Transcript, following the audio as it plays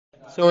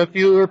So if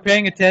you were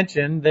paying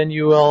attention, then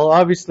you will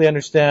obviously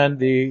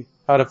understand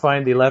how to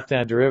find the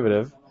left-hand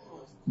derivative,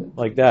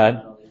 like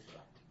that.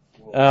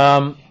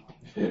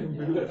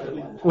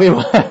 We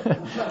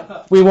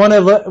want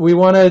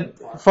to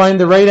find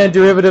the right-hand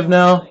derivative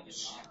now.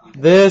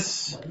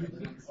 This,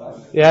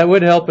 yeah, it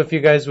would help if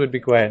you guys would be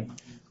quiet.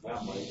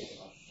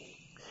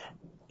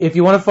 If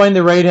you want to find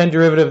the right-hand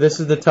derivative, this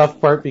is the tough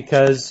part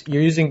because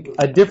you're using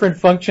a different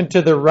function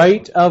to the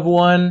right of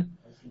 1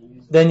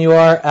 than you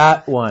are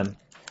at 1.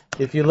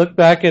 If you look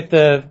back at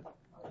the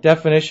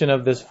definition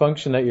of this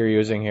function that you're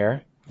using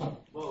here,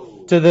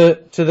 to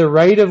the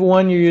right of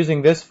 1 you're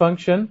using this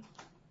function,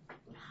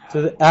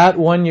 at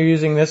 1 you're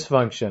using this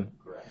function.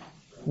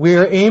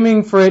 We're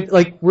aiming for it,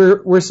 like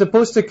we're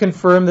supposed to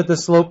confirm that the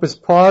slope is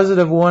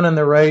positive 1 on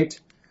the right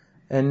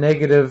and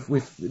negative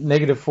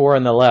 4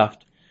 on the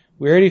left.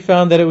 We already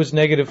found that it was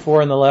negative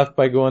 4 on the left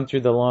by going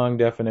through the long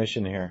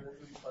definition here.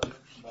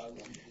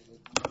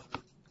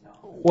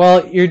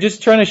 Well, you're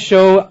just trying to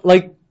show,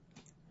 like,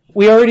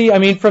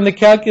 from the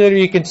calculator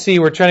you can see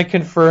we're trying to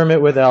confirm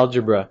it with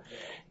algebra.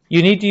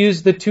 You need to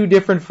use the two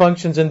different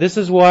functions, and this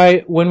is why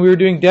when we were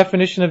doing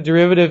definition of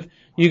derivative,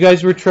 you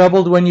guys were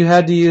troubled when you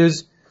had to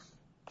use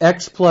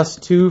x plus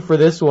 2 for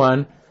this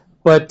one,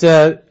 but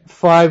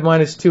 5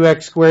 minus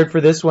 2x squared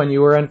for this one.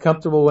 You were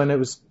uncomfortable when it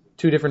was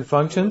two different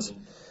functions.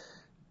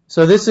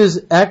 So this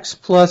is x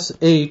plus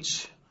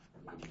h,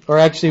 or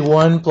actually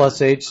 1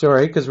 plus h,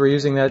 sorry, because we're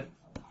using that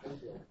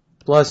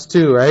plus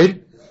 2,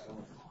 right?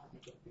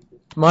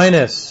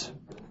 Minus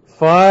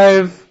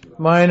 5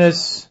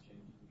 minus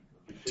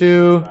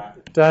 2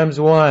 times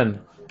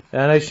 1.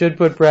 And I should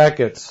put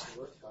brackets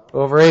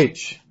over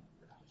h.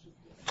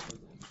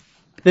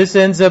 This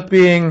ends up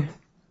being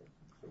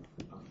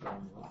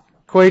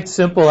quite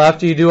simple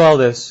after you do all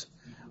this.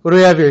 What do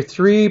we have here?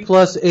 3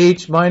 plus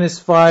h minus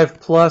 5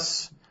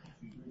 plus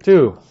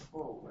 2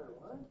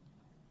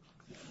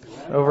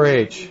 over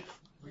h.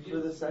 For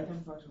the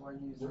second function, why do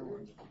you use that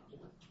one?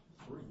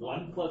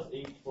 1 plus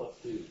h plus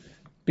 2.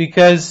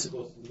 Because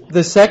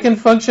the second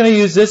function I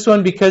use this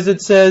one because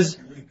it says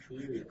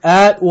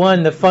at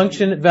 1, the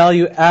function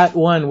value at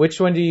 1. Which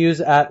one do you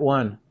use at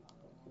 1?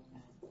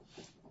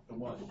 The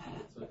 1.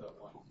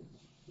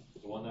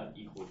 The one that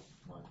equals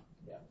 1.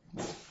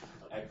 Yeah.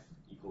 X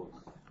equals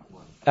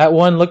 1. At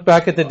 1, look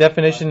back at the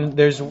definition.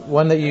 There's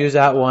one that you use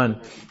at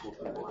 1.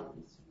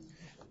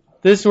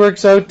 This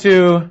works out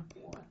to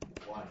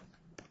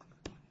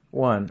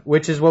 1,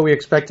 which is what we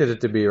expected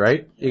it to be,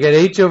 right? You get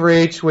h over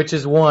h, which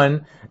is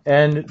 1,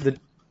 and the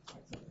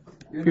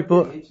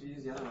people...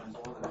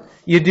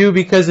 You do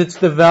because it's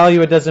the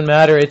value, it doesn't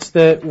matter. It's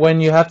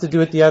when you have to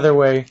do it the other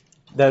way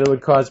that it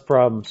would cause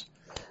problems.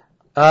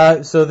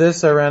 So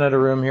this, I ran out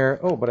of room here.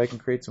 Oh, but I can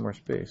create some more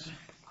space.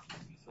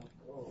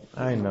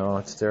 I know,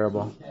 it's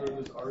terrible.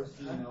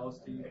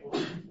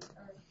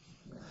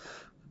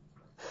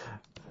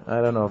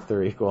 I don't know if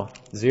they're equal.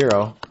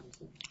 0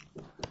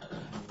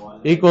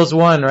 equals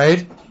 1,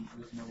 right?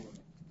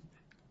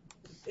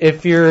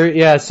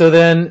 So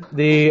then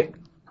the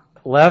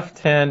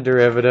left-hand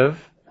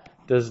derivative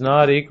does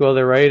not equal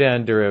the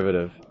right-hand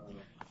derivative.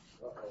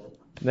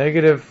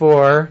 Negative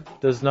 4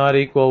 does not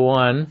equal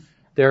 1.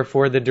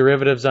 Therefore, the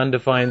derivative's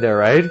undefined there,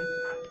 right?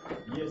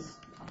 Yes.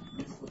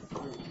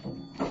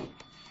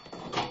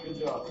 Good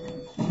job.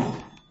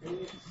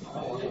 I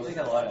think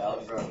a lot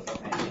of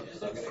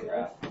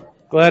algebra.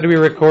 Glad we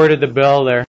recorded the bell there.